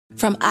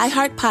From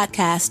iHeart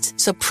Podcasts,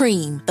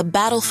 Supreme, The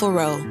Battle for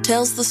Roe,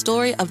 tells the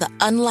story of the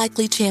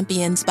unlikely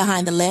champions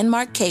behind the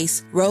landmark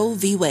case Roe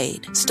v.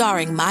 Wade.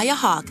 Starring Maya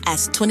Hawke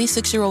as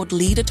 26-year-old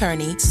lead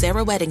attorney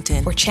Sarah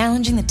Weddington. We're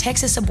challenging the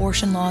Texas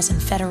abortion laws in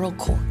federal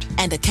court.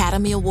 And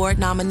Academy Award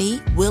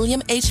nominee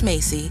William H.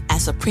 Macy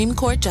as Supreme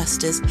Court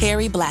Justice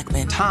Harry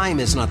Blackmun. Time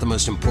is not the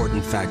most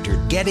important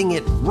factor. Getting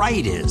it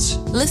right is.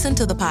 Listen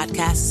to the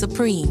podcast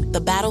Supreme,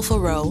 The Battle for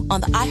Roe on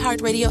the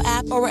iHeartRadio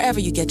app or wherever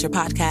you get your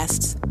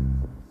podcasts.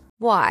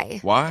 Why?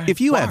 If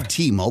you have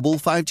T-Mobile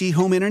 5G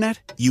home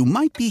internet, you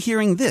might be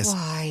hearing this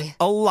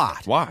a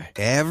lot. Why?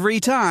 Every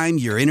time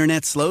your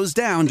internet slows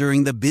down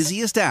during the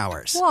busiest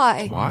hours.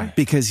 Why?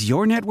 Because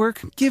your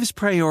network gives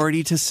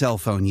priority to cell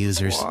phone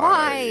users.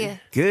 Why?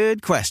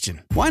 Good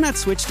question. Why not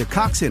switch to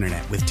Cox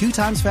Internet with 2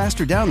 times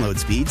faster download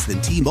speeds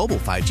than T-Mobile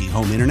 5G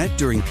home internet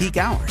during peak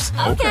hours?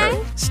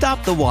 Okay.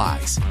 Stop the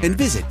whys and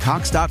visit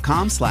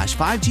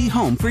cox.com/5G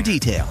home for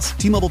details.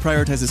 T-Mobile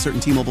prioritizes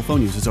certain T-Mobile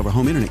phone users over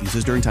home internet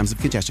users during times of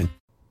congestion.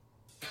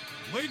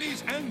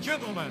 Ladies and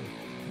gentlemen,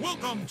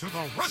 welcome to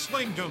the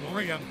Wrestling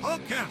DeLorean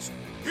Podcast.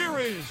 Here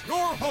is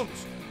your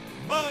host,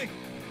 Mike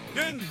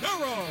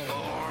Dinero.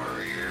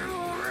 Are you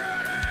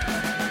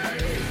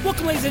ready?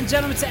 Welcome, ladies and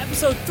gentlemen, to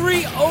episode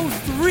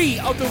 303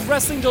 of the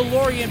Wrestling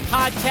DeLorean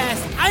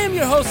Podcast. I am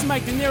your host,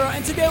 Mike Dinero,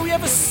 and today we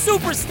have a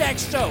super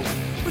stacked show.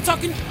 We're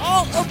talking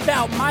all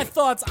about my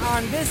thoughts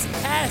on this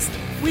past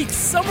week's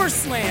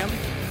Summerslam,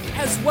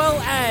 as well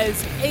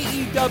as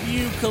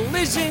AEW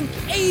Collision,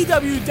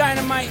 AEW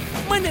Dynamite,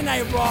 Monday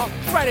Night Raw,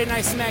 Friday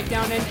Night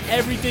SmackDown, and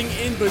everything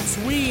in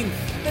between.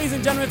 Ladies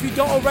and gentlemen, if you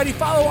don't already,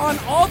 follow on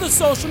all the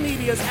social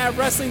medias at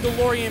Wrestling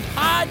DeLorean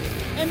Pod,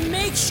 and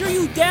make sure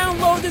you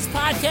download this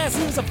podcast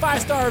and leave us a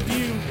 5-star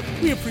review.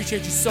 We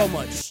appreciate you so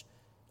much.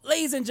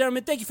 Ladies and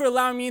gentlemen, thank you for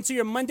allowing me into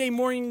your Monday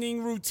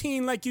morning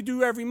routine like you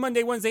do every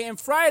Monday, Wednesday, and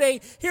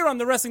Friday here on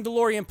the Wrestling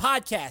DeLorean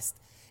Podcast.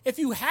 If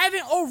you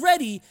haven't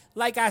already,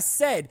 like I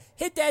said,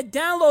 hit that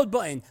download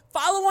button.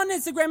 Follow on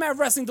Instagram at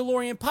Wrestling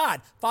DeLorean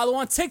Pod. Follow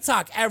on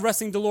TikTok at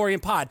Wrestling DeLorean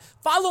Pod.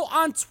 Follow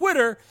on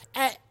Twitter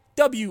at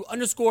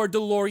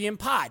W_DeLorean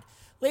Pod.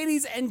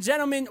 Ladies and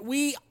gentlemen,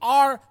 we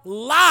are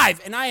live,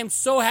 and I am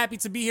so happy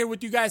to be here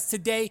with you guys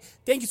today.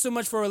 Thank you so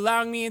much for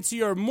allowing me into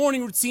your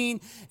morning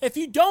routine. If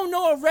you don't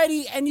know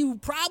already, and you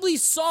probably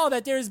saw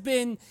that there's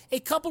been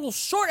a couple of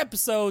short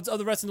episodes of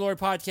the Wrestling DeLorean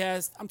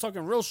Podcast, I'm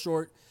talking real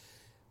short.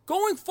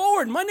 Going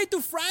forward, Monday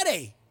through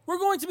Friday, we're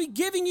going to be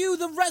giving you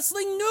the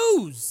wrestling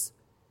news.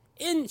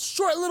 In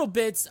short little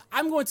bits,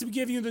 I'm going to be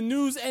giving you the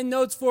news and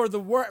notes for the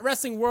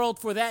wrestling world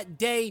for that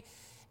day.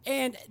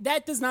 And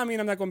that does not mean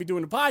I'm not going to be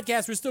doing the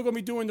podcast. We're still going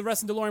to be doing the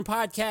Wrestling DeLorean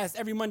Podcast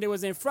every Monday,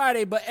 Wednesday, and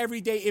Friday. But every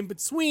day in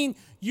between,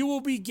 you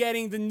will be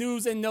getting the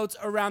news and notes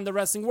around the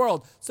wrestling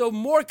world. So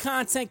more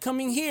content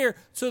coming here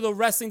to the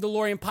Wrestling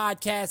DeLorean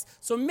Podcast.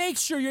 So make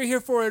sure you're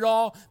here for it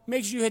all.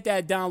 Make sure you hit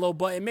that download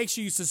button. Make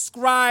sure you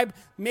subscribe.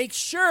 Make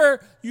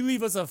sure you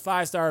leave us a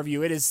 5-star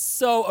review. It is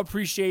so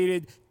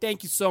appreciated.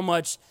 Thank you so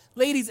much.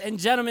 Ladies and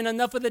gentlemen,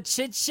 enough of the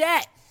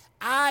chit-chat.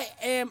 I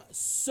am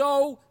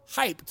so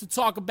hyped to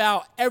talk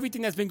about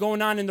everything that's been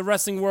going on in the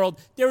wrestling world.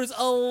 There is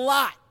a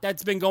lot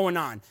that's been going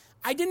on.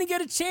 I didn't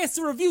get a chance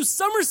to review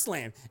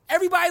SummerSlam.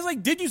 Everybody's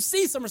like, did you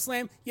see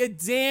SummerSlam? You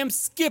damn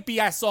skippy,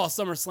 I saw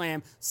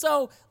SummerSlam.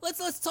 So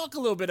let's talk a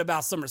little bit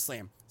about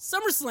SummerSlam.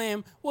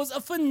 SummerSlam was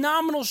a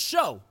phenomenal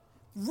show.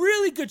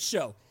 Really good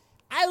show.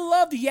 I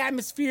love the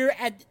atmosphere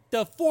at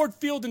the Ford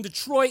Field in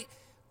Detroit.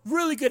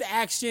 Really good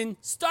action.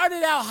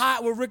 Started out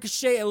hot with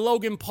Ricochet and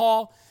Logan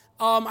Paul.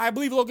 I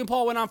believe Logan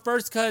Paul went on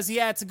first because he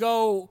had to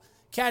go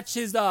catch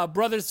his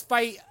brother's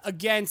fight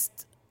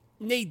against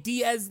Nate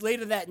Diaz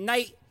later that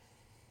night.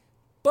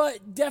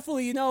 But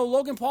definitely,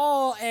 Logan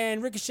Paul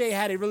and Ricochet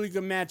had a really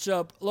good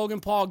matchup. Logan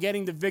Paul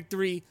getting the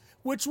victory,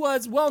 which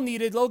was well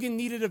needed. Logan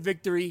needed a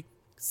victory.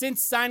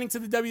 Since signing to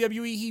the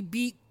WWE, he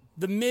beat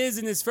The Miz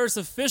in his first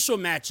official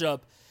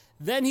matchup.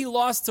 Then he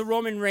lost to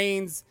Roman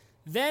Reigns.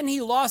 Then he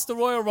lost the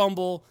Royal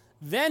Rumble.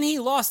 Then he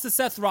lost to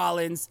Seth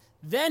Rollins.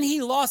 Then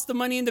he lost the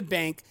Money in the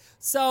Bank.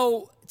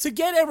 So to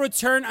get a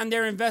return on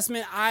their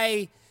investment,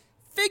 I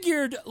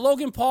figured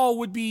Logan Paul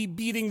would be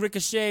beating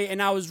Ricochet,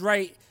 and I was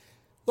right.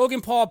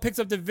 Logan Paul picks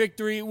up the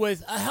victory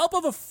with a help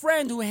of a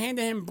friend who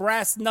handed him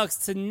brass knucks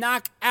to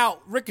knock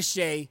out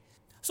Ricochet.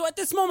 So at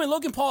this moment,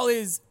 Logan Paul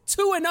is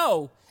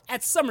 2-0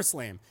 at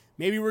SummerSlam.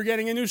 Maybe we're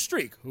getting a new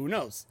streak. Who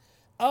knows?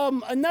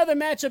 Another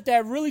matchup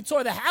that really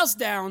tore the house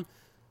down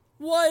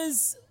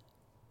was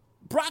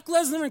Brock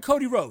Lesnar and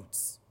Cody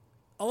Rhodes.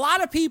 A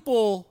lot of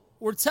people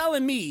were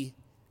telling me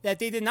that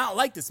they did not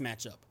like this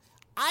matchup.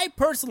 I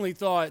personally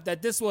thought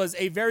that this was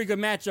a very good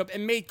matchup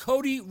and made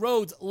Cody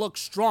Rhodes look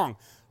strong.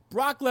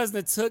 Brock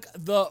Lesnar took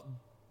the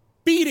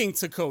beating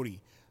to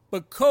Cody,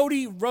 but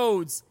Cody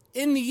Rhodes,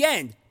 in the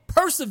end,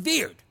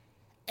 persevered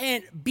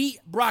and beat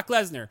Brock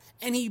Lesnar.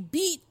 And he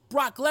beat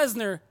Brock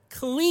Lesnar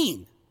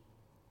clean.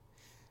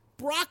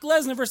 Brock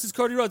Lesnar versus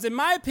Cody Rhodes. In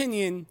my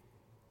opinion,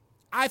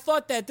 I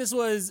thought that this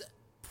was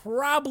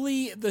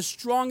probably the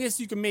strongest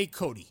you can make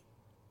Cody.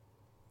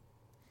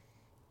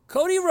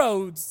 Cody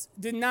Rhodes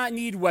did not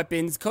need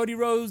weapons. Cody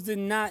Rhodes did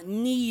not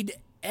need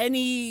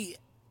any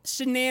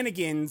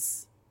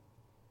shenanigans.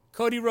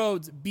 Cody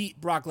Rhodes beat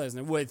Brock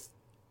Lesnar with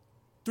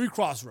 3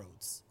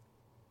 crossroads.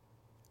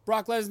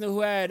 Brock Lesnar,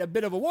 who had a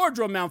bit of a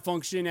wardrobe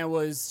malfunction and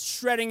was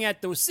shredding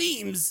at those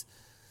seams,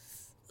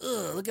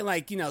 looking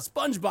like,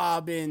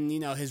 SpongeBob in,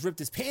 his Ripped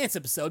His Pants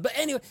episode. But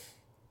anyway,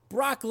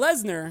 Brock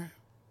Lesnar,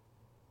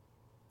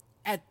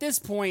 at this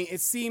point, it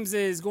seems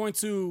is going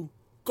to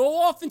go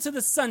off into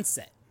the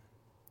sunset,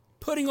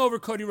 putting over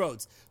Cody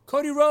Rhodes.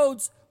 Cody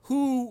Rhodes,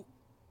 who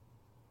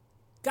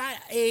got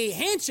a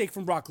handshake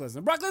from Brock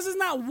Lesnar. Brock Lesnar's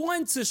not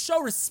one to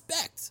show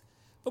respect,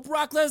 but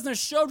Brock Lesnar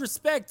showed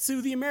respect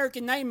to the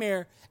American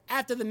Nightmare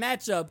after the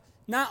matchup,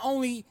 not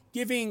only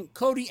giving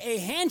Cody a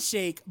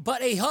handshake,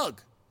 but a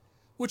hug,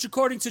 which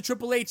according to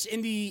Triple H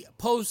in the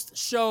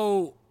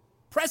post-show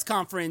press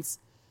conference,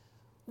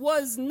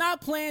 was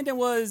not planned and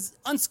was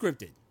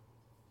unscripted.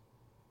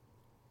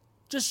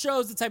 Just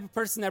shows the type of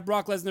person that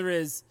Brock Lesnar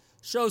is,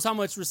 shows how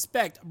much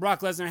respect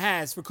Brock Lesnar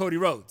has for Cody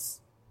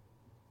Rhodes.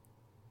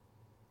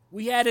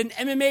 We had an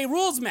MMA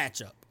rules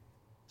matchup.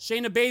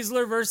 Shayna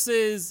Baszler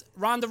versus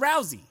Ronda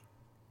Rousey.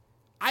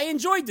 I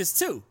enjoyed this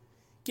too.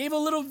 Gave a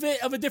little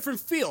bit of a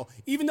different feel,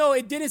 even though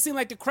it didn't seem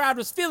like the crowd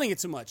was feeling it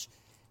too much.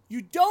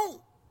 You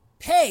don't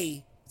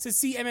pay to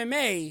see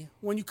MMA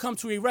when you come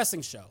to a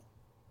wrestling show.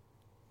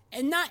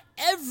 And not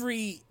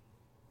every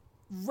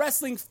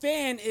wrestling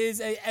fan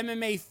is an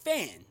MMA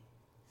fan.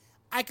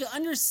 I can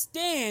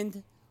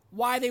understand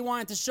why they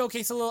wanted to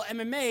showcase a little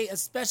MMA,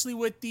 especially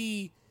with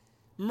the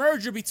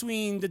merger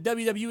between the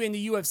WWE and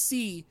the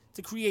UFC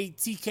to create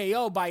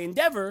TKO by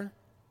Endeavor.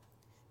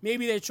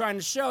 Maybe they're trying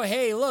to show,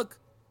 hey, look,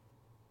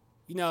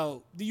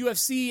 the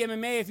UFC,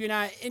 MMA, if you're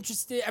not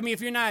interested,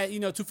 if you're not,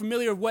 too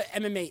familiar with what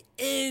MMA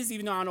is,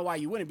 even though I don't know why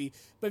you wouldn't be,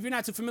 but if you're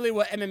not too familiar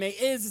with what MMA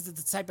is,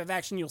 it's the type of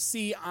action you'll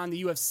see on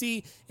the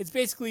UFC. It's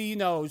basically,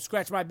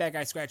 scratch my back,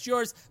 I scratch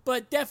yours.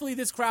 But definitely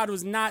this crowd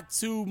was not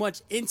too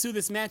much into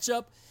this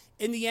matchup.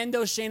 In the end,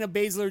 though, Shayna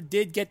Baszler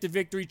did get the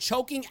victory,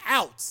 choking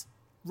out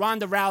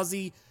Ronda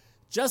Rousey.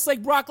 Just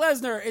like Brock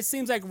Lesnar, it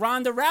seems like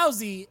Ronda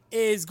Rousey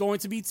is going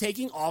to be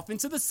taking off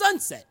into the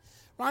sunset.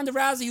 Ronda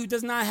Rousey, who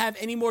does not have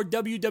any more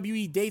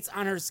WWE dates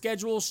on her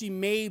schedule, she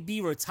may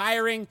be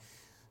retiring.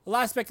 A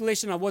lot of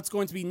speculation on what's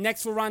going to be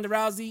next for Ronda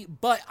Rousey,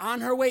 but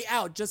on her way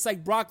out, just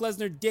like Brock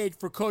Lesnar did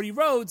for Cody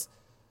Rhodes,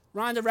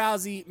 Ronda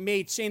Rousey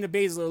made Shayna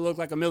Baszler look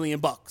like $1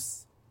 million.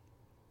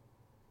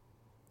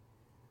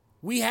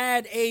 We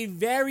had a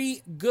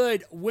very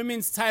good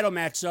women's title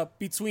matchup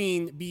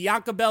between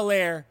Bianca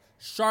Belair,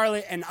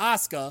 Charlotte, and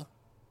Asuka,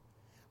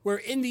 where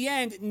in the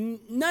end,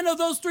 none of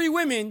those 3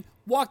 women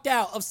walked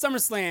out of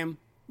SummerSlam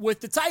with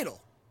the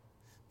title,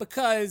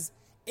 because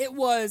it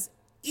was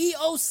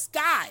Io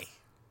Sky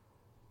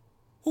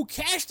who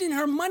cashed in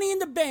her Money in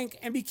the Bank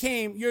and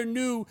became your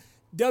new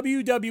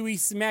WWE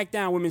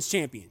SmackDown Women's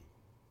Champion.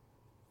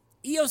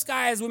 Io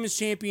Sky as Women's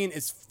Champion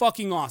is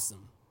fucking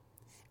awesome.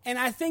 And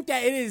I think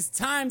that it is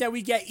time that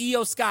we get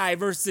Io Sky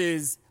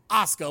versus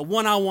Asuka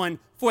one-on-one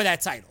for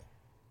that title.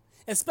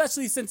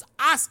 Especially since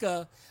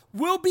Asuka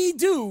will be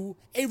due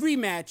a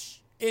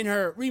rematch in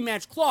her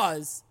rematch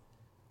clause.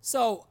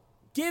 So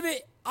give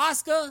it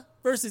Asuka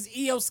versus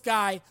Io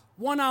Sky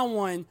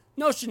one-on-one,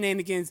 no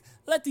shenanigans.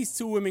 Let these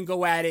 2 women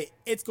go at it.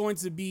 It's going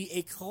to be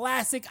a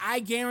classic, I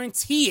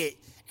guarantee it,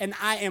 and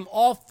I am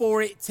all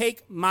for it.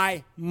 Take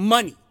my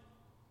money.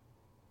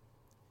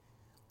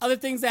 Other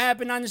things that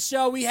happened on the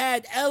show, we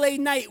had LA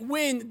Knight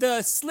win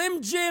the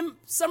Slim Jim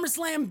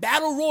SummerSlam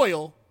Battle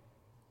Royal.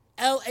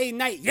 LA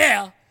Knight,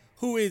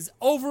 who is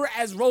over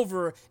as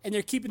Rover, and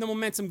they're keeping the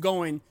momentum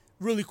going.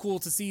 Really cool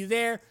to see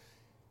there.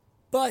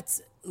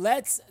 But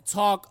let's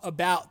talk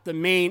about the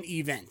main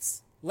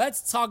events.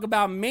 Let's talk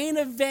about main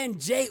event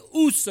Jey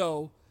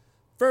Uso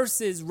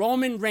versus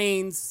Roman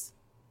Reigns,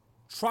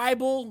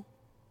 Tribal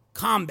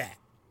Combat.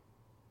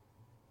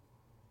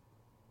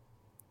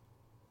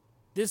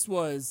 This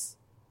was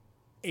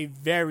a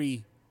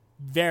very,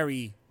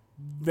 very,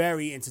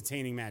 very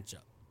entertaining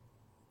matchup.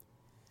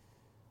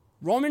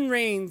 Roman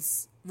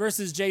Reigns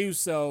versus Jey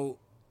Uso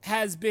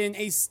has been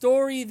a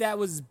story that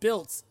was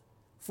built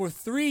for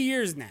 3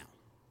 years now.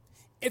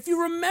 If you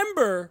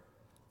remember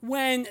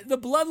when the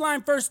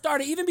Bloodline first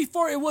started, even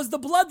before it was the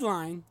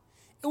Bloodline,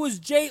 it was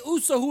Jey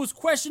Uso who was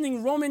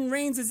questioning Roman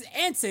Reigns'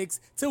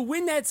 antics to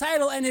win that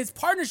title and his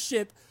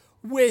partnership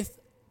with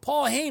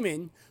Paul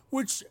Heyman,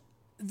 which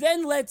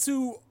then led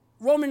to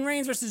Roman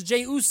Reigns versus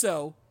Jey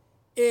Uso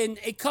in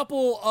a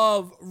couple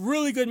of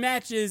really good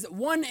matches,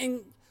 one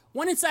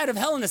inside of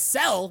Hell in a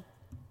Cell,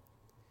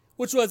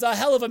 which was a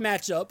hell of a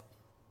matchup.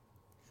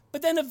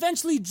 But then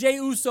eventually Jey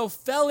Uso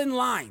fell in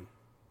line.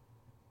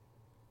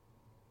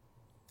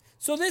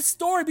 So this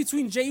story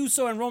between Jey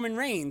Uso and Roman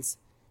Reigns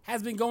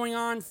has been going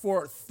on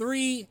for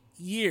 3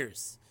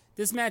 years.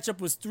 This matchup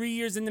was 3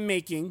 years in the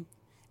making,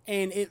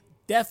 and it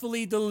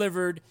definitely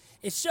delivered.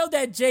 It showed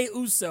that Jey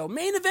Uso,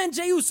 main event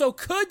Jey Uso,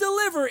 could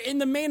deliver in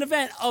the main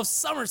event of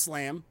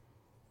SummerSlam.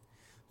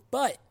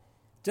 But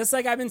Just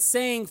like I've been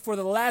saying for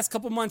the last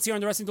couple months here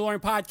on the Wrestling DeLorean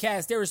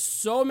podcast, there are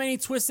so many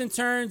twists and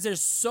turns. There's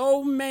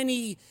so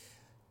many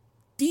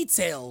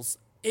details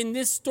in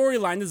this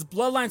storyline, this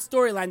bloodline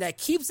storyline that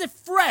keeps it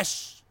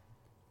fresh.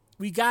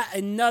 We got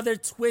another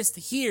twist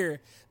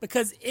here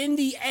because in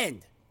the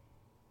end,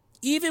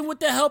 even with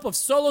the help of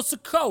Solo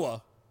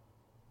Sikoa,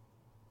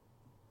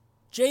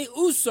 Jey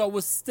Uso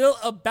was still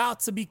about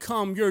to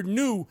become your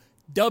new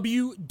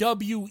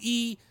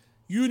WWE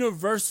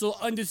Universal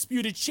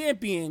Undisputed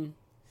Champion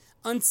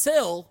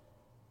until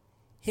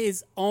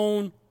his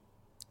own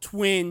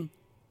twin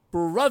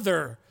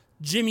brother,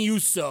 Jimmy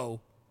Uso,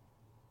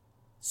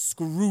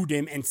 screwed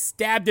him and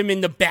stabbed him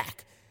in the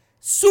back,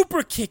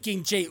 super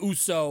kicking Jey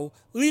Uso,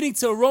 leading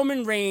to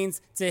Roman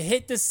Reigns to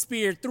hit the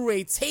spear through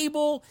a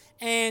table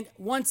and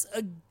once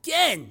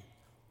again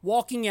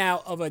walking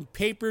out of a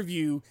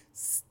pay-per-view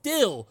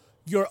still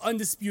your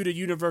undisputed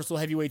Universal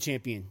Heavyweight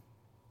Champion.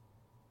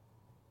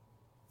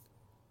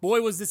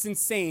 Boy, was this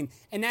insane.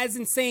 And as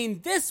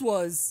insane this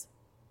was,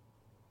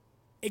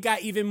 it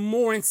got even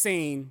more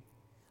insane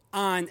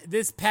on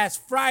this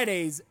past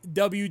Friday's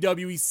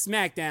WWE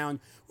SmackDown,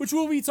 which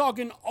we'll be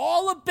talking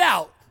all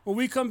about when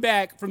we come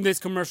back from this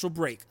commercial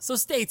break. So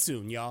stay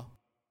tuned, y'all.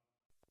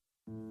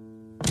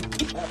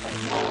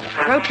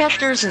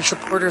 Protesters and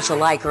supporters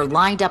alike are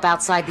lined up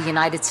outside the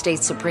United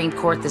States Supreme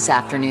Court this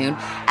afternoon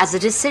as a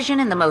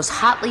decision in the most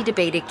hotly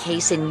debated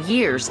case in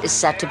years is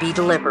set to be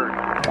delivered.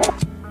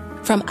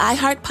 From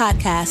iHeart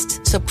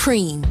Podcasts,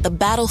 Supreme, The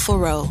Battle for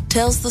Roe,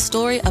 tells the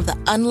story of the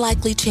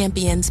unlikely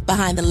champions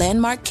behind the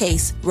landmark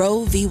case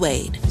Roe v.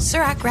 Wade.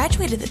 Sir, I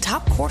graduated the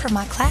top quarter of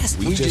my class.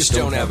 We just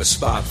don't have a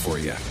spot for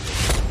you.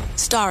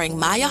 Starring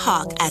Maya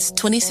Hawke as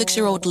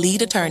 26-year-old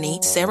lead attorney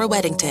Sarah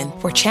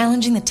Weddington. We're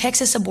challenging the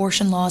Texas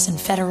abortion laws in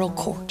federal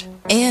court.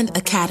 And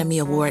Academy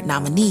Award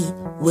nominee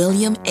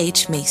William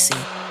H. Macy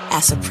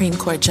as Supreme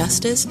Court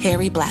Justice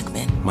Harry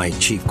Blackmun. My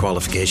chief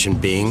qualification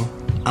being,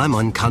 I'm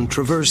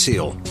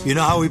uncontroversial. You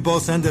know how we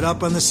both ended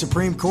up on the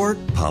Supreme Court?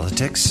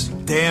 Politics?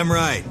 Damn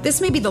right. This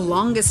may be the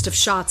longest of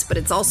shots, but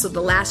it's also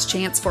the last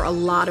chance for a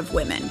lot of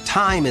women.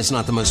 Time is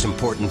not the most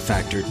important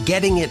factor.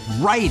 Getting it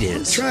right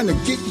is. I'm trying to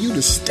get you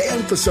to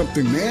stand for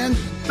something, man.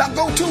 Now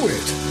go to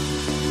it.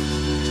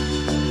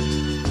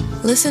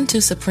 Listen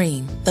to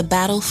Supreme, The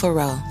Battle for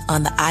Roe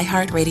on the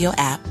iHeartRadio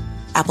app,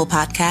 Apple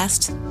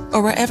Podcasts,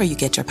 or wherever you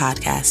get your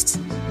podcasts.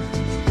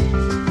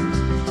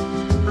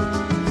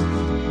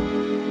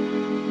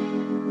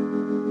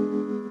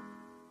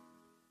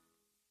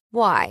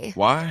 Why?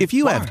 Why? If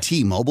you have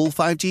T-Mobile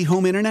 5G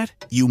home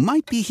internet, you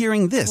might be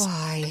hearing this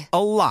Why?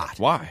 a lot.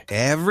 Why?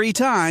 Every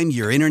time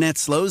your internet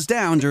slows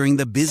down during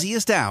the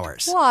busiest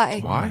hours.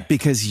 Why?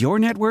 Because your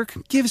network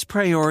gives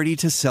priority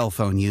to cell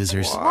phone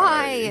users.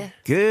 Why?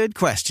 Good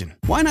question.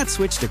 Why not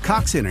switch to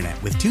Cox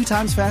Internet with 2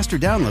 times faster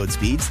download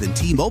speeds than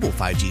T-Mobile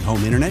 5G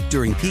home internet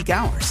during peak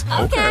hours?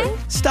 Okay.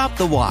 Stop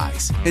the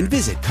whys and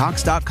visit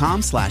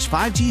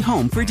cox.com/5G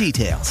home for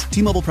details.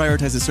 T-Mobile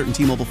prioritizes certain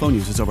T-Mobile phone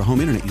users over home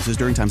internet users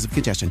during times of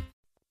congestion.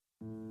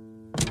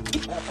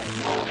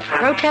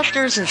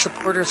 Protesters and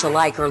supporters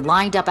alike are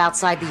lined up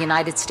outside the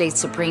United States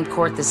Supreme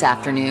Court this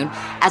afternoon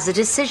as a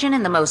decision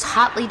in the most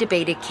hotly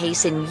debated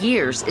case in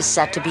years is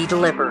set to be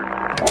delivered.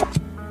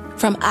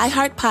 From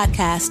iHeart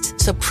Podcasts,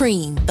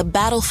 Supreme, The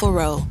Battle for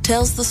Roe,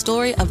 tells the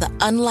story of the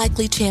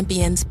unlikely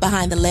champions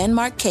behind the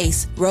landmark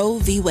case Roe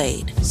v.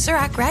 Wade. Sir,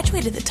 I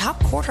graduated the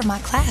top quarter of my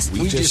class.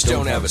 We just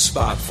don't have a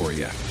spot for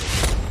you.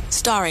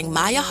 Starring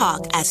Maya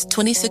Hawke as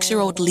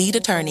 26-year-old lead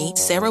attorney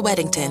Sarah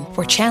Weddington.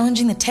 We're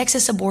challenging the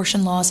Texas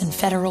abortion laws in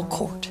federal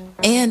court.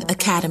 And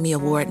Academy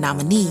Award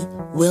nominee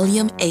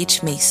William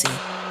H. Macy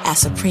as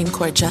Supreme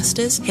Court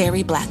Justice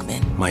Harry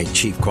Blackmun. My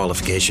chief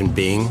qualification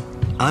being,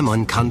 I'm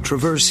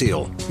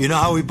uncontroversial. You know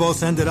how we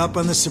both ended up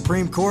on the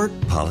Supreme Court?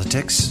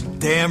 Politics?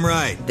 Damn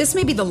right. This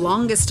may be the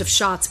longest of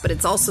shots, but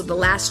it's also the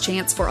last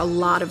chance for a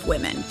lot of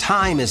women.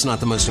 Time is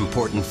not the most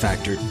important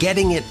factor.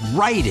 Getting it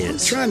right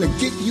is. I'm trying to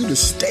get you to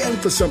stand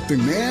for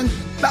something, man.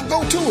 Now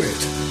go to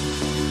it.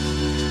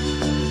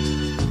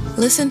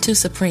 Listen to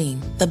Supreme,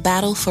 The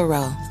Battle for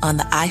Roe on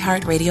the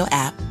iHeartRadio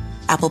app,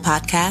 Apple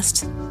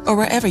Podcasts, or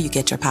wherever you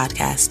get your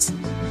podcasts.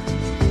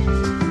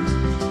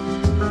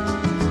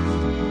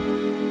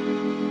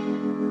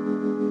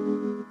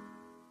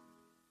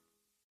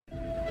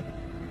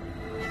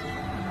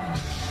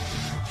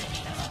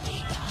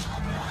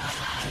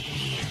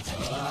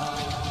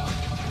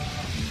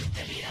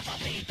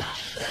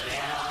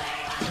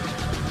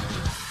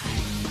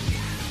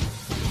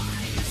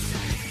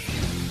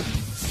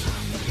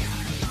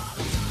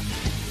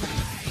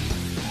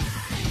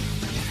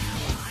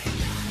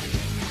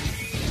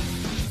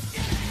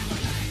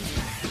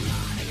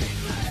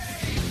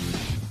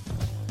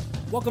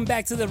 Welcome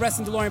back to the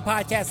Wrestling DeLorean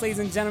podcast, ladies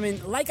and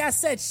gentlemen. Like I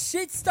said,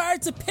 shit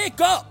started to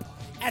pick up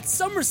at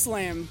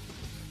SummerSlam,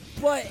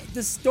 but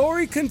the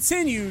story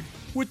continued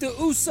with the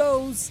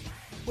Usos,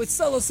 with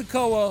Solo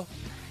Sikoa,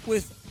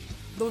 with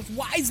the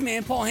wise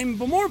man, Paul Heyman,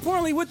 but more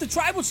importantly, with the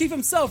tribal chief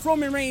himself,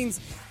 Roman Reigns,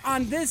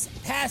 on this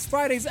past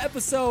Friday's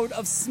episode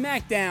of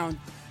SmackDown.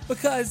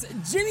 because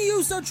Jimmy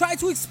Uso tried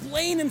to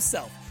explain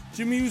himself.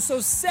 Jimmy Uso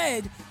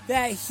said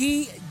that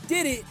he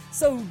did it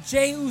so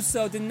Jey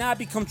Uso did not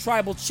become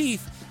tribal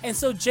chief, and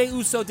so Jey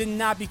Uso did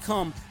not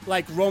become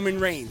like Roman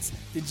Reigns.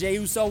 Did Jey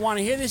Uso want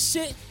to hear this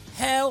shit?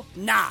 Hell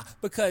nah,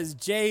 because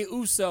Jey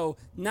Uso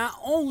not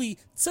only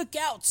took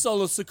out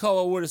Solo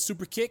Sikoa with a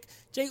super kick,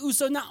 Jey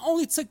Uso not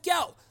only took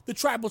out the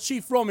tribal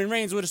chief Roman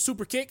Reigns with a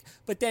super kick,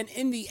 but then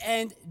in the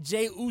end,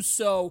 Jey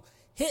Uso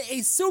hit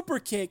a super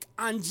kick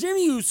on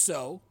Jimmy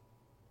Uso.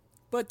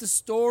 But the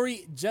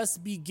story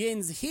just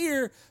begins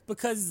here,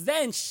 because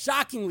then,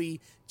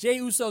 shockingly, Jey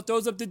Uso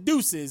throws up the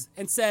deuces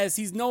and says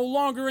he's no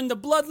longer in the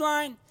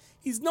bloodline,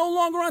 he's no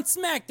longer on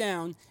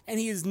SmackDown, and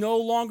he is no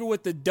longer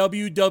with the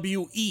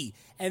WWE.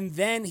 And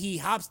then he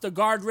hops the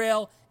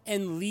guardrail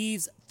and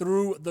leaves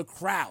through the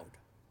crowd.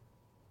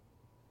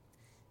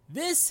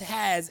 This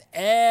has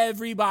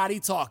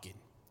everybody talking.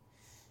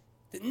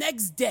 The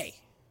next day,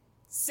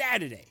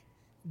 Saturday,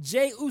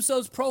 Jey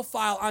Uso's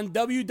profile on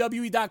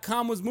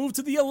WWE.com was moved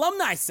to the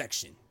alumni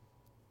section.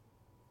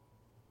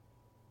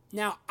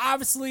 Now,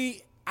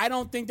 obviously, I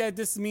don't think that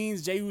this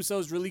means Jey Uso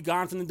is really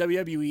gone from the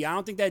WWE. I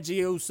don't think that Jey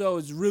Uso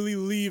is really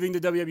leaving the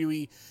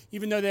WWE,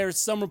 even though there are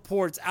some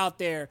reports out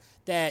there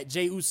that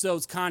Jey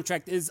Uso's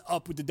contract is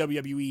up with the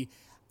WWE.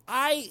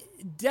 I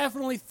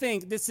definitely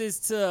think this is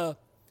to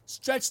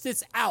stretch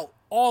this out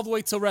all the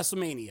way till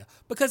WrestleMania.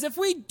 Because if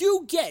we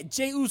do get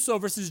Jey Uso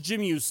versus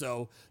Jimmy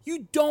Uso,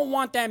 you don't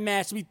want that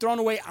match to be thrown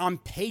away on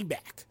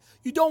Payback.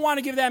 You don't want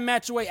to give that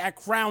match away at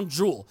Crown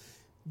Jewel.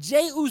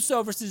 Jey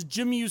Uso versus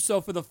Jimmy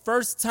Uso for the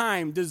first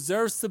time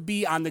deserves to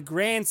be on the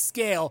grand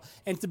scale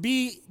and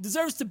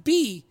deserves to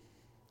be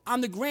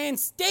on the grand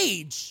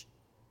stage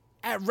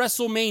at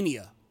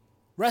WrestleMania.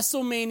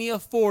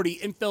 WrestleMania 40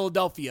 in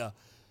Philadelphia.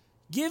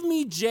 Give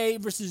me Jey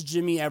versus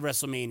Jimmy at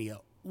WrestleMania.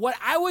 What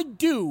I would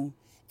do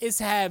is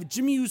have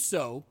Jimmy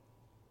Uso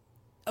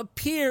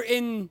appear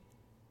in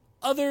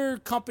other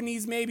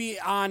companies, maybe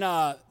on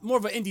more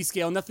of an indie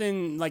scale,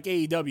 nothing like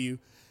AEW,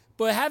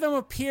 but have him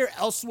appear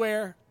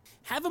elsewhere.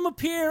 Have him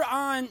appear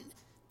on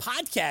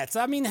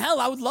podcasts. I mean, hell,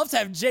 I would love to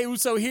have Jey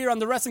Uso here on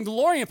the Wrestling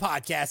DeLorean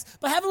podcast,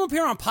 but have him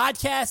appear on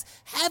podcasts.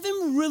 Have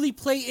him really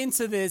play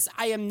into this.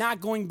 I am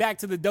not going back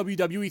to the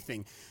WWE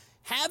thing.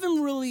 Have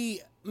him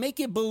really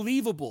make it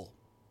believable.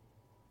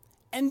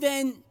 And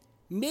then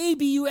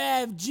maybe you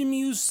have Jimmy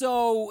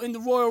Uso in the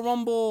Royal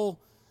Rumble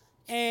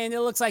and it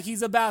looks like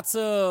he's about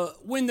to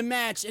win the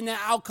match, and then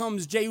out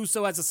comes Jey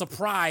Uso as a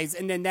surprise,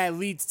 and then that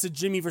leads to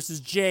Jimmy versus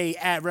Jey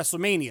at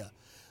WrestleMania.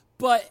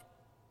 But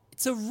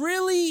to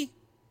really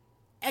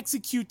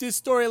execute this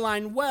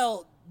storyline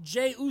well,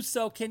 Jey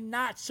Uso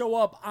cannot show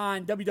up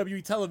on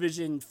WWE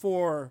television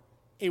for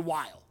a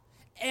while.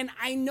 And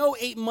I know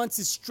 8 months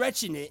is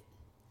stretching it,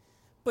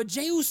 but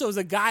Jey Uso is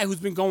a guy who's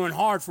been going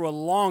hard for a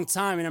long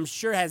time and I'm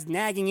sure has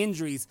nagging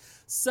injuries.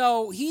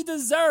 So he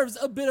deserves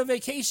a bit of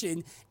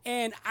vacation.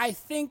 And I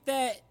think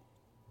that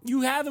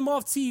you have him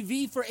off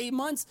TV for 8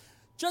 months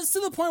just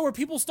to the point where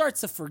people start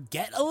to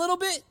forget a little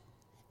bit.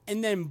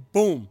 And then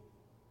boom,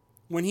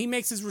 when he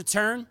makes his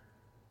return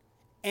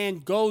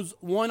and goes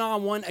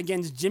one-on-one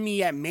against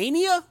Jimmy at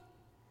Mania,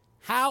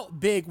 how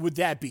big would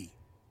that be?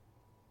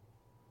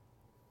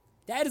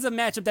 That is a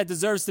matchup that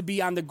deserves to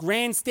be on the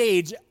grand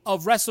stage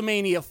of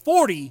WrestleMania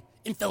 40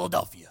 in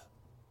Philadelphia.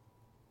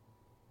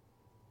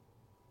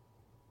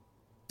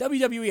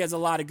 WWE has a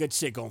lot of good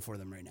shit going for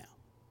them right now.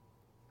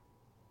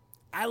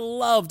 I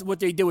loved what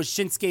they did with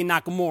Shinsuke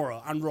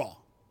Nakamura on Raw.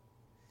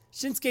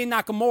 Shinsuke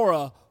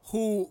Nakamura,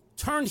 who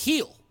turned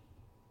heel,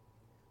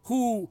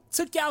 who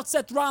took out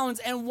Seth Rollins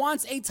and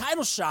wants a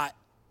title shot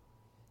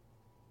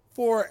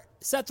for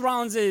Seth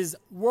Rollins'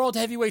 World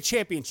Heavyweight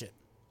Championship.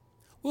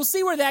 We'll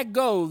see where that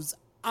goes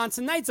on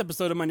tonight's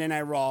episode of Monday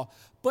Night Raw,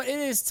 but it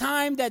is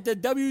time that the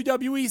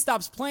WWE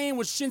stops playing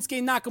with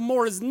Shinsuke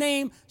Nakamura's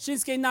name.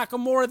 Shinsuke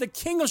Nakamura, the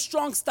king of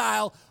strong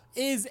style,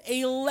 is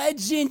a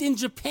legend in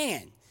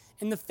Japan.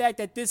 And the fact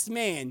that this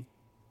man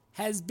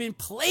has been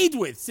played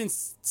with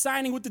since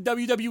signing with the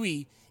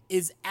WWE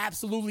is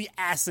absolutely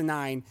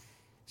asinine.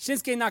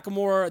 Shinsuke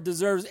Nakamura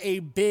deserves a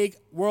big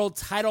world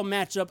title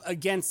matchup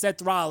against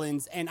Seth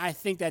Rollins, and I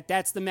think that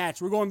that's the match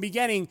we're going to be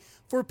getting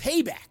for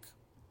Payback.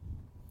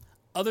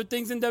 Other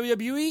things in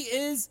WWE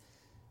is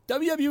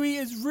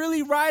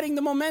really riding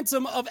the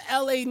momentum of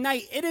LA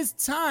Knight. It is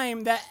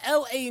time that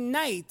LA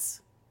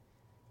Knight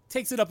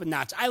takes it up a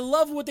notch. I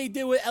love what they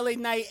did with LA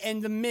Knight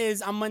and The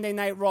Miz on Monday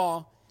Night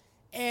Raw.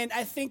 And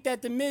I think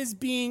that The Miz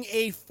being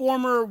a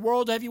former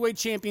World Heavyweight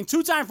Champion,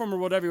 two-time former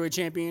World Heavyweight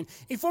Champion,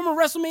 a former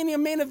WrestleMania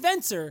main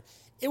eventer,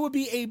 it would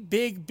be a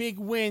big, big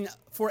win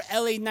for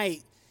LA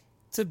Knight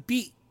to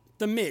beat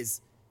The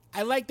Miz.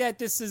 I like that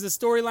this is a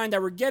storyline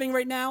that we're getting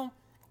right now.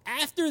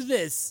 After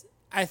this,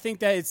 I think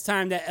that it's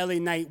time that LA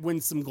Knight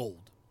wins some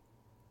gold.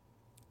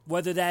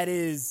 Whether that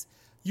is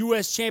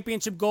U.S.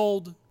 Championship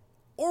gold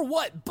or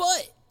what,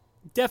 but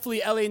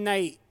definitely LA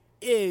Knight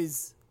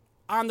is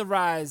on the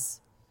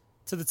rise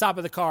to the top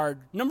of the card.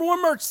 Number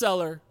one merch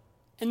seller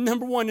and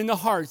number one in the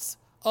hearts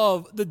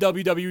of the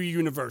WWE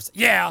Universe.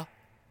 Yeah.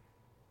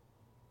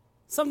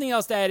 Something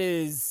else that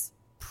is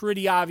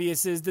pretty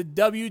obvious is the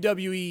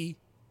WWE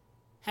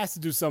has to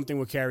do something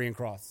with Karrion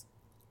Kross.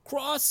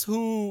 Kross,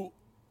 who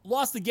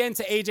lost again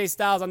to AJ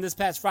Styles on this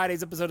past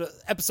Friday's episode of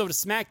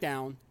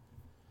SmackDown,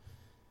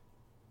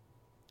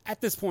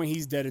 at this point,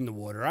 he's dead in the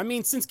water. I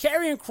mean, since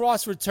Karrion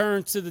Kross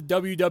returned to the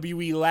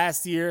WWE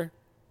last year,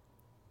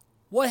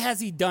 what has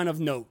he done of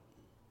note?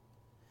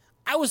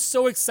 I was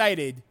so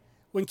excited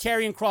when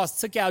Karrion Kross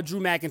took out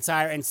Drew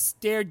McIntyre and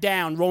stared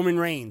down Roman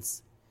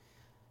Reigns.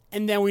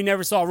 And then we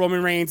never saw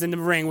Roman Reigns in the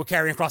ring with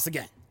Karrion Kross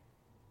again.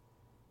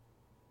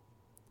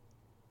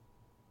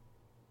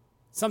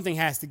 Something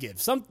has to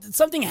give.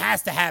 Something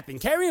has to happen.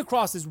 Karrion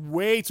Kross is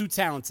way too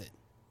talented.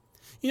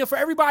 You know, for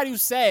everybody who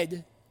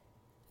said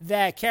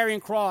that Karrion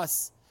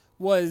Kross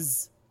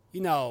was,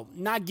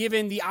 not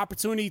given the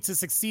opportunity to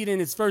succeed in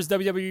his first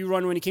WWE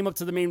run when he came up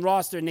to the main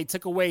roster and they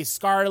took away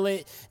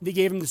Scarlett, they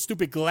gave him the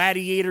stupid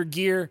gladiator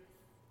gear.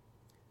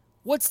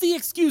 What's the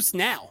excuse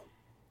now?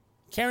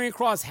 Karrion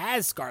Kross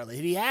has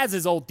Scarlett. He has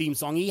his old theme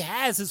song. He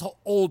has his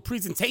old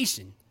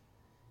presentation.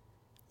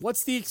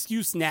 What's the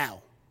excuse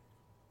now?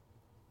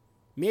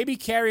 Maybe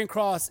Karrion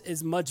Kross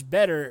is much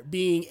better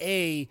being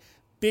a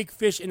big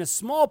fish in a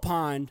small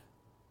pond,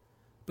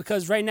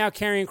 because right now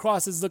Karrion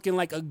Kross is looking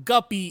like a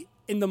guppy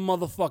in the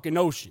motherfucking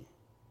ocean.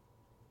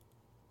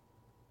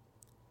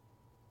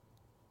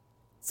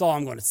 That's all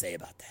I'm going to say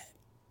about that.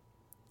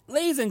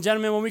 Ladies and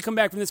gentlemen, when we come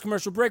back from this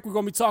commercial break, we're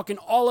going to be talking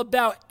all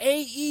about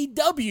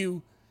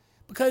AEW,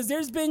 because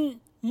there's been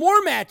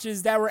more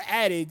matches that were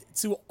added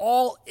to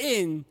All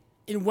In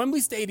Wembley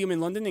Stadium in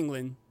London,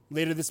 England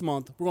later this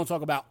month. We're going to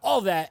talk about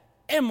all that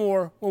and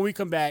more when we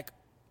come back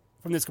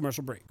from this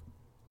commercial break.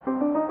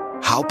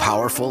 How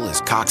powerful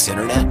is Cox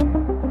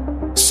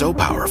Internet? So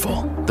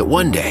powerful that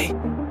one day,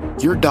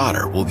 your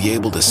daughter will be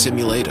able to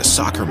simulate a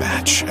soccer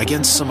match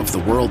against some of the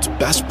world's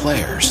best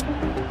players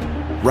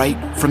right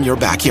from your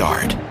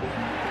backyard.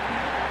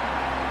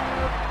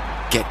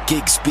 Get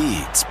gig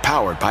speeds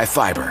powered by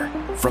fiber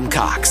from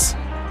Cox.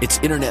 It's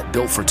internet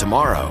built for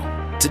tomorrow,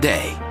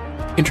 today.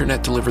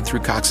 Internet delivered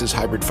through Cox's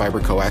hybrid fiber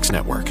coax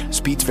network.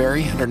 Speeds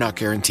vary and are not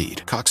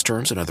guaranteed. Cox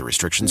terms and other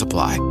restrictions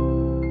apply.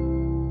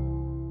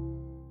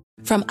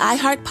 From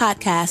iHeart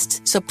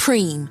Podcasts,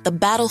 Supreme, The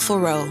Battle for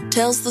Roe,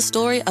 tells the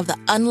story of the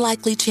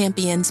unlikely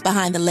champions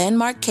behind the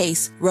landmark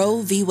case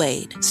Roe v.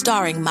 Wade,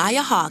 starring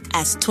Maya Hawke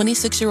as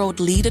 26-year-old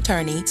lead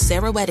attorney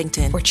Sarah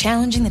Weddington. We're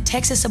challenging the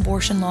Texas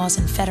abortion laws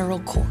in federal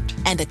court.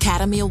 And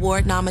Academy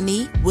Award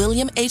nominee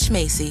William H.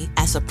 Macy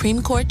as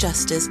Supreme Court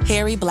Justice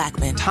Harry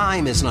Blackmun.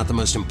 Time is not the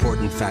most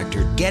important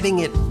factor. Getting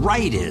it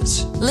right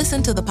is.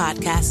 Listen to the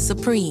podcast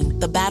Supreme,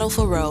 The Battle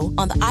for Roe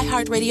on the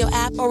iHeartRadio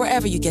app or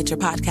wherever you get your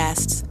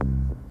podcasts.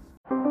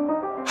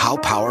 How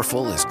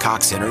powerful is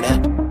Cox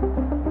Internet?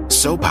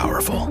 So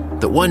powerful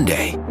that one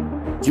day,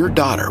 your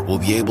daughter will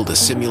be able to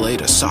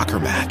simulate a soccer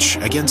match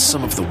against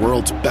some of the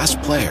world's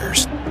best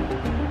players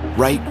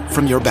right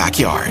from your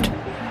backyard.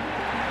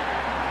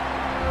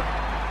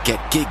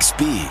 Get gig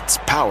speeds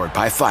powered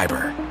by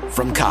fiber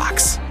from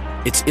Cox.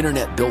 It's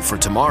internet built for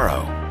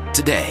tomorrow,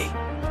 today.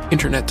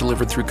 Internet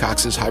delivered through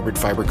Cox's hybrid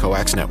fiber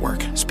coax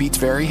network. Speeds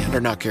vary and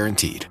are not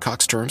guaranteed.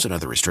 Cox terms and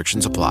other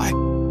restrictions apply.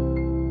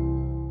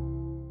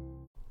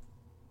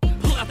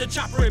 The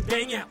chopper and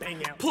bang out.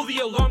 Pull the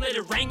alarm, let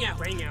it ring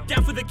out.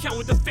 Down for the count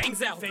with the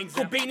fangs out.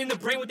 Go bang in the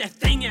brain with that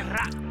thing out.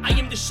 I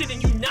am the shit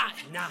and you not.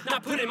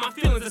 Not putting my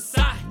feelings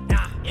aside.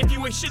 If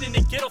you ain't shitting,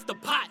 then get off the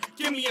pot.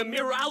 Give me a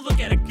mirror, I'll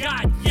look at a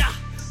god. Yeah,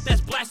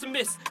 that's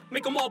blasphemous.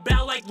 Make them all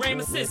bow like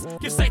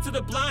Ramesses. Give sight to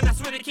the blind, I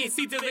swear they can't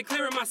see till they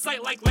clear in my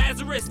sight like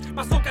Lazarus.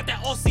 My soul got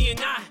that all-seeing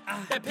eye.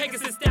 That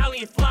Pegasus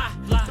stallion fly.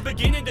 The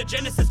beginning to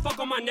Genesis, fuck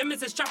on my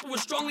nemesis. Chopper was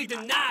strongly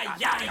denied.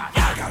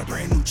 I got a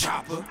brand new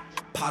chopper.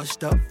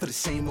 Polished up for the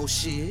same old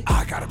shit.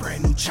 I got a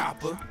brand new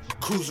chopper.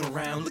 Cruising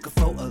around looking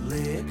for a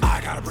lick.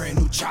 I got a brand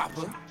new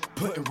chopper.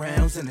 Putting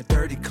rounds in a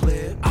dirty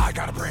clip. I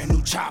got a brand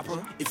new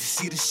chopper. If you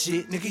see the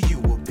shit, nigga, you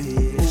a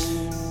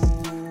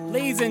bitch.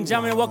 Ladies and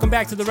gentlemen, welcome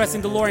back to the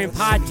Wrestling DeLorean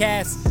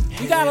podcast.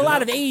 We got a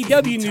lot of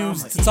AEW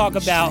news to talk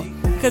about,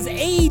 because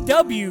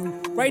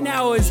AEW right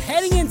now is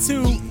heading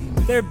into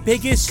their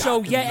biggest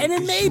show yet, and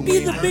it may be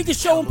the biggest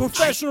show in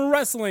professional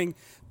wrestling,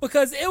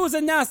 because it was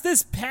announced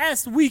this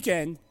past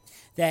weekend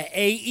that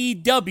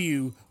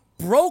AEW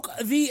broke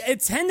the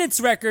attendance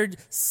record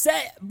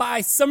set by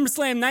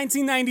SummerSlam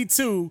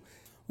 1992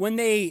 when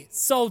they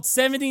sold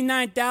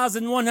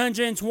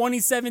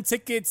 79,127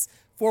 tickets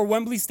for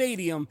Wembley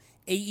Stadium.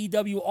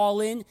 AEW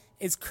All In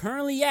is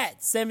currently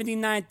at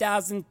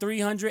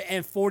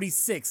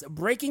 79,346,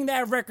 breaking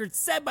that record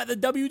set by the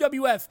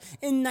WWF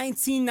in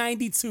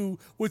 1992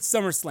 with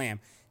SummerSlam.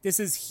 This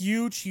is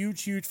huge,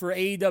 huge, huge for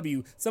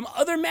AEW. Some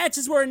other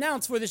matches were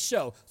announced for this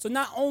show. So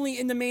not only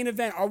in the main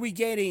event are we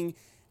getting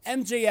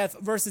MJF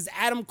versus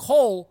Adam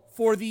Cole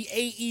for the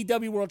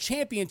AEW World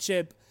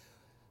Championship,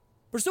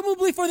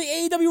 presumably for the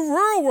AEW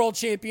Royal World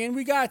Champion,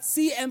 we got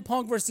CM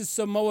Punk versus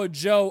Samoa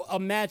Joe, a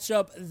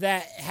matchup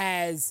that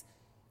has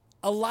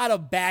a lot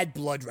of bad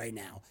blood right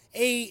now.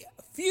 A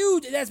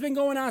feud that's been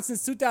going on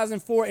since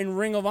 2004 in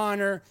Ring of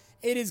Honor.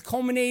 It is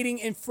culminating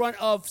in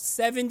front of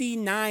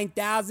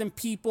 79,000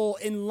 people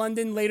in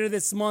London later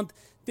this month.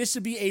 This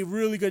should be a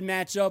really good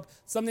matchup,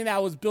 something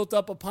that was built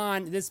up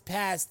upon this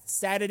past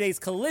Saturday's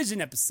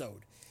Collision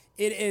episode.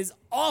 It has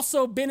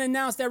also been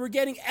announced that we're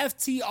getting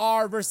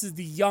FTR versus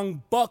the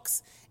Young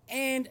Bucks,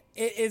 and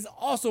it is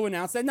also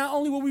announced that not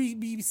only will we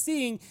be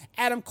seeing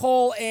Adam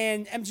Cole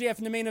and MJF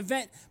in the main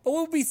event, but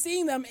we'll be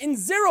seeing them in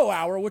 0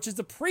 Hour, which is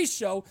the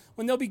pre-show,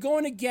 when they'll be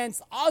going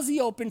against Aussie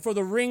Open for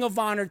the Ring of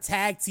Honor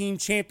Tag Team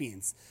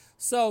Champions.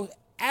 So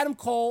Adam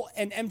Cole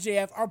and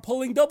MJF are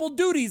pulling double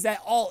duties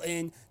at All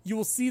In. You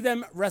will see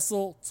them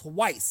wrestle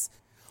twice,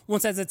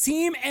 once as a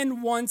team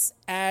and once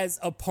as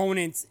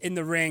opponents in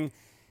the ring.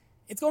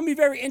 It's going to be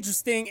very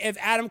interesting if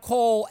Adam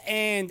Cole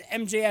and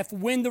MJF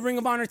win the Ring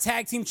of Honor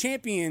Tag Team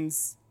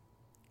Champions,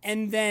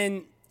 and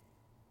then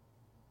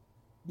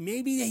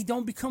maybe they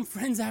don't become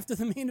friends after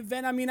the main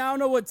event. I mean, I don't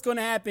know what's going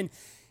to happen.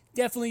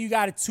 Definitely, you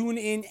got to tune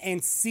in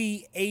and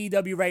see.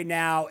 AEW right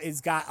now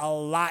has got a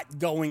lot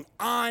going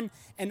on,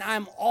 and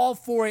I'm all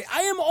for it.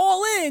 I am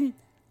all in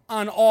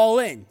on All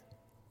In.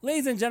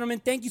 Ladies and gentlemen,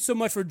 thank you so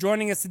much for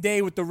joining us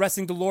today with the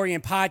Wrestling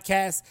DeLorean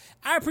podcast.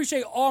 I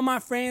appreciate all my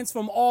friends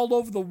from all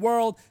over the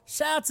world.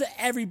 Shout out to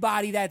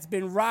everybody that's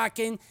been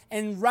rocking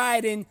and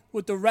riding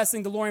with the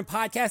Wrestling DeLorean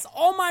podcast.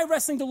 All my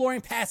Wrestling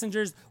DeLorean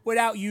passengers,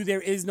 without you,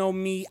 there is no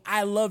me.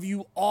 I love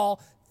you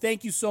all.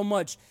 Thank you so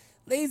much.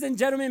 Ladies and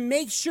gentlemen,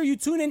 make sure you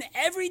tune in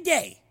every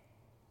day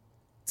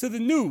to the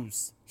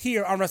news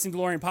here on Wrestling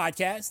DeLorean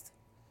podcast.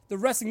 The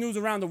wrestling news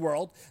around the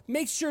world.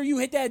 Make sure you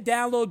hit that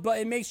download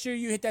button. Make sure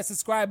you hit that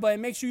subscribe button.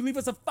 Make sure you leave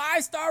us a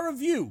 5-star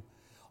review.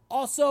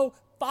 Also,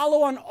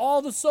 follow on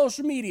all the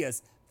social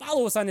medias.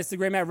 Follow us on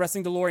Instagram at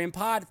Wrestling DeLorean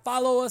Pod.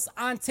 Follow us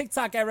on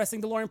TikTok at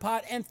Wrestling DeLorean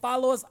Pod. And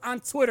follow us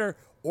on Twitter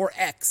or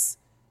X.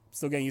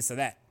 Still getting used to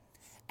that.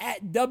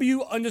 At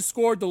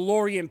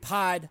W_DeLorean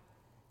Pod.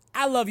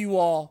 I love you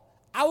all.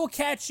 I will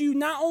catch you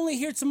not only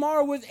here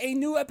tomorrow with a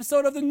new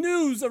episode of the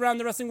news around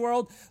the wrestling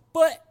world,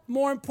 but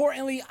more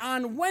importantly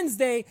on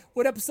Wednesday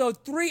with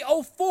episode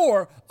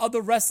 304 of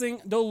the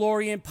Wrestling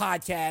DeLorean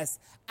podcast.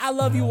 I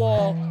love you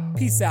all.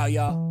 Peace out,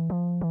 y'all.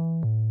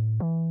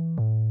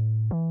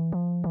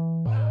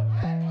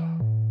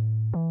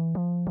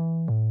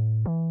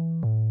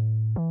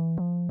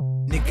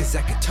 Niggas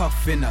acting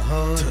tough in the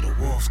hood till the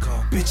wolves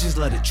come. Bitches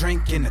let it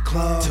drink in the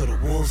club till the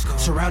wolves come.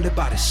 Surrounded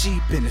by the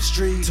sheep in the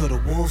street till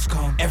the wolves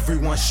come.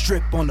 Everyone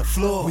strip on the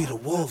floor. We the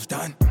wolves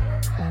done.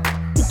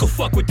 Who could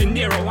fuck with De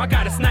Niro? I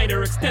got a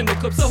Snyder extender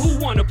clip, so who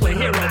wanna play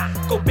hero?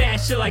 Go bad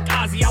shit like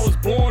Ozzy, I was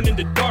born in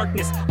the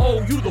darkness.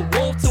 Oh, you the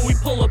wolf till we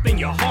pull up and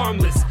you're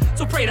harmless.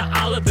 So pray to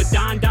Allah, the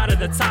Don Dada,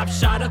 the top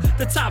shotter,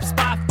 the top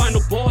spot,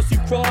 final boss you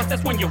cross,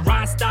 that's when your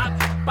ride stop.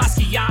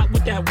 Basquiat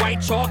with that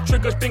white chalk,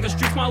 triggers, finger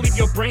streaks, might leave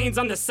your brains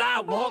on the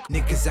sidewalk.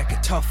 Niggas acting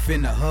tough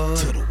in the hood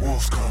till the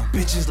wolves come.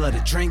 Bitches let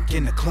it drink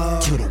in the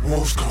club till the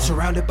wolves come.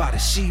 Surrounded by the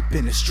sheep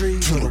in the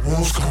street till the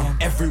wolves come.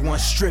 Everyone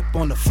strip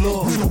on the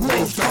floor. We the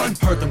wolves done.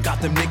 Heard them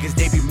got them niggas,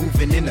 they be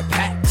moving in the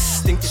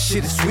packs. Think the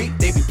shit is sweet,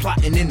 they be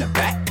plotting in the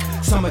back.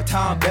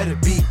 Summertime, better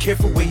be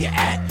careful where you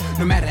at.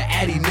 No matter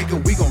addy,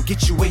 nigga, we gon'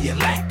 get you where you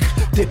lack.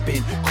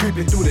 Dipping,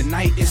 creeping through the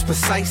night is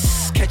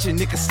precise. Catch a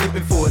nigga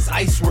slipping for his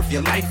ice, worth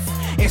your life.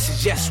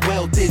 Answers yes,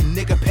 well, did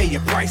nigga pay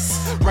your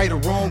price? Right or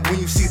wrong, when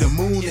you see the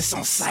moon, it's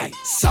on sight.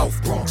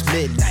 South Bronx,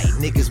 midnight,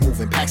 niggas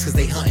moving packs cause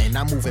they hunting.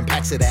 I'm moving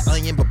packs of that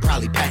onion, but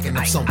probably packing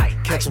up something.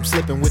 Catch him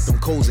slipping with them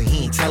codes and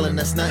he ain't telling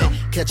us nothing.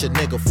 Catch a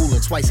nigga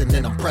fooling twice and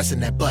then I'm pressing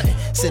that button.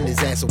 Send his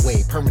ass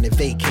away, permanent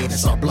vacate and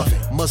start bluffing.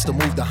 Musta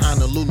moved to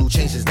Honolulu,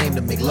 changed his name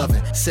to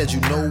McLovin. Said you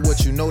know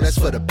what you know, that's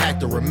for the pack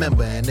to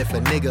remember. And if a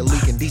nigga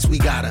leaking these, we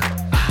gotta.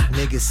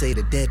 Niggas say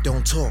the dead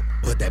don't talk,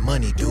 but that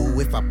money do.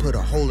 If I put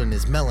a hole in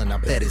his melon, I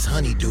bet his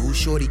honey do.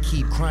 Shorty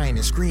keep crying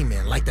and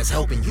screaming like that's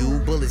helping you.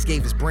 Bullets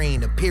gave his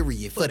brain a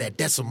period for that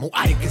decimal.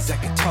 Niggas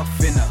acting tough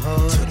in the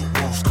hood till the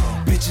wolves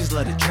come. Bitches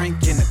let it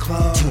drink in the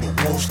club till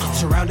the wolves come.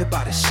 Surrounded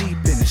by the sheep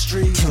in the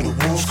street till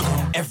the wolves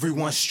come.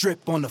 Everyone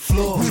strip on the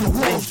floor. We the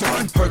wolves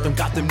done. Heard them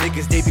got them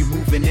niggas, they be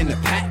moving in the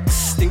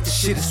packs. Think the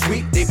shit is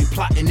sweet, they be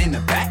plotting in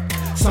the back.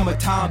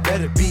 Summertime,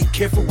 better be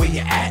careful where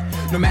you at.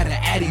 No matter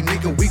addy,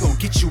 nigga, we gon'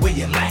 get you where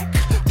you lack.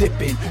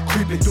 Dipping,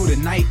 creeping through the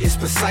night is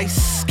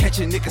precise. Catch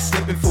a nigga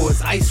slipping for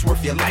his ice,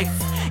 worth your life.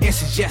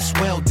 Answers yes,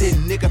 well, did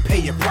nigga pay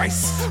your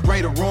price?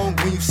 Right or wrong,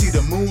 when you see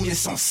the moon,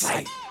 it's on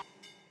sight.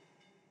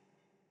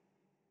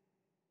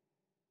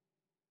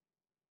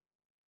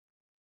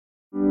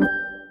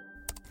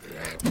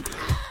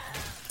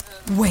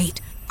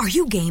 Wait, are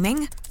you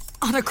gaming?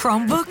 On a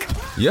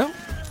Chromebook? Yep.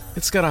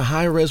 It's got a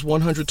high-res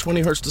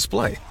 120Hz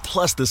display,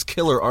 plus this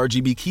killer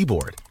RGB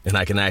keyboard. And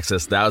I can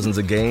access thousands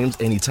of games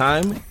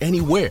anytime,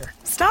 anywhere.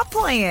 Stop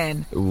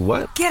playing.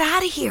 What? Get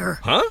out of here.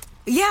 Huh?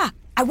 Yeah,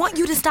 I want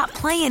you to stop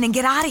playing and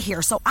get out of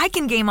here so I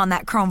can game on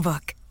that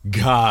Chromebook.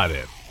 Got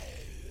it.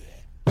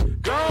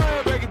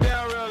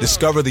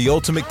 Discover the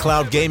ultimate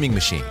cloud gaming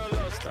machine.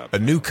 A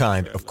new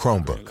kind of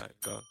Chromebook.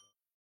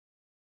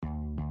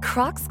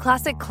 Crocs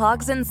Classic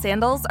Clogs and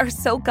Sandals are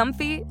so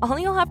comfy, all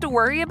you'll have to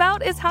worry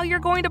about is how you're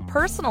going to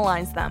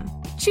personalize them.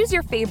 Choose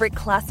your favorite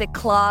classic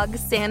clog,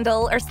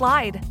 sandal, or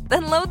slide.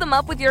 Then load them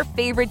up with your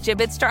favorite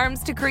Jibbitz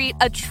charms to create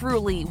a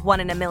truly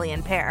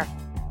one-in-a-million pair.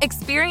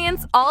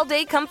 Experience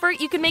all-day comfort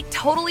you can make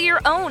totally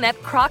your own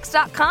at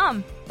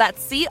Crocs.com.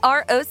 That's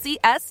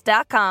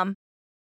CROCS.com.